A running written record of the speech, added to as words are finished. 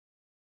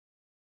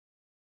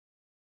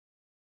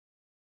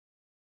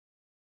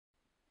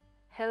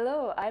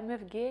Hello, I'm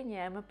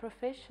Evgenia. I'm a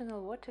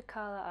professional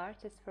watercolor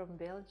artist from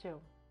Belgium.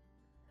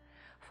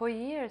 For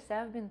years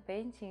I've been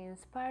painting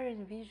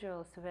inspiring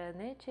visuals where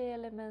nature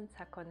elements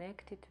are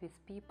connected with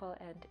people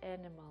and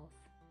animals.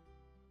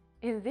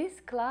 In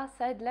this class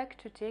I'd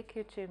like to take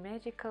you to a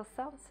magical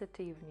sunset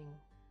evening.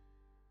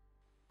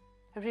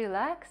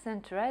 Relax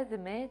and try the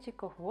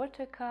magic of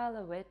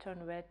watercolor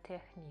wet-on-wet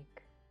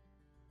technique.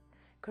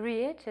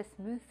 Create a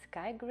smooth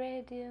sky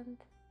gradient.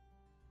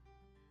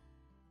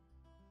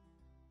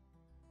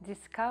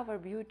 Discover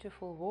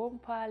beautiful warm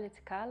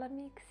palette color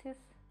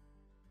mixes.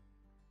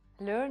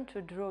 Learn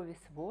to draw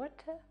with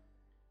water.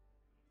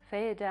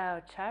 Fade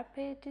out sharp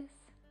edges.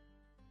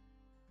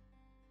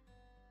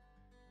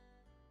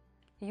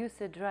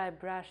 Use a dry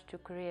brush to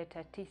create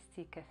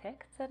artistic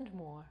effects and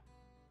more.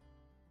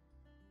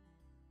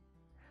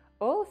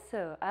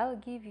 Also, I'll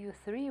give you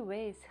 3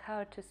 ways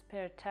how to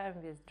spare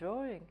time with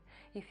drawing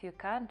if you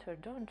can't or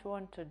don't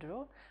want to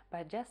draw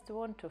but just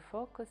want to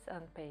focus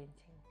on painting.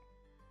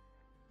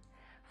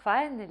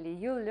 Finally,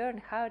 you'll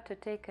learn how to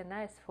take a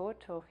nice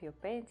photo of your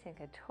painting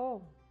at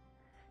home,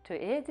 to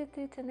edit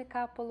it in a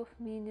couple of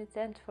minutes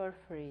and for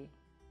free,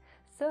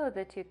 so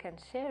that you can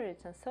share it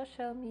on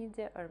social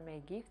media or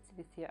make gifts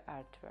with your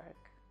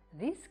artwork.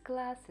 This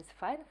class is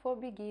fine for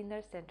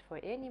beginners and for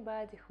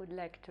anybody who'd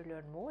like to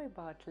learn more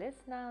about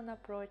less known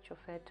approach of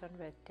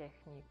wet-on-wet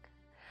technique.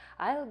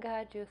 I'll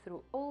guide you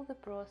through all the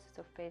process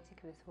of painting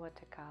with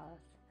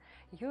watercolors.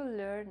 You'll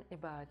learn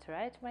about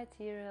right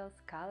materials,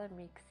 color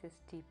mixes,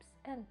 tips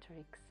and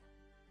tricks.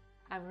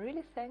 I'm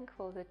really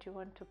thankful that you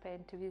want to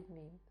paint with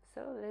me,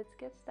 so let's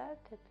get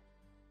started.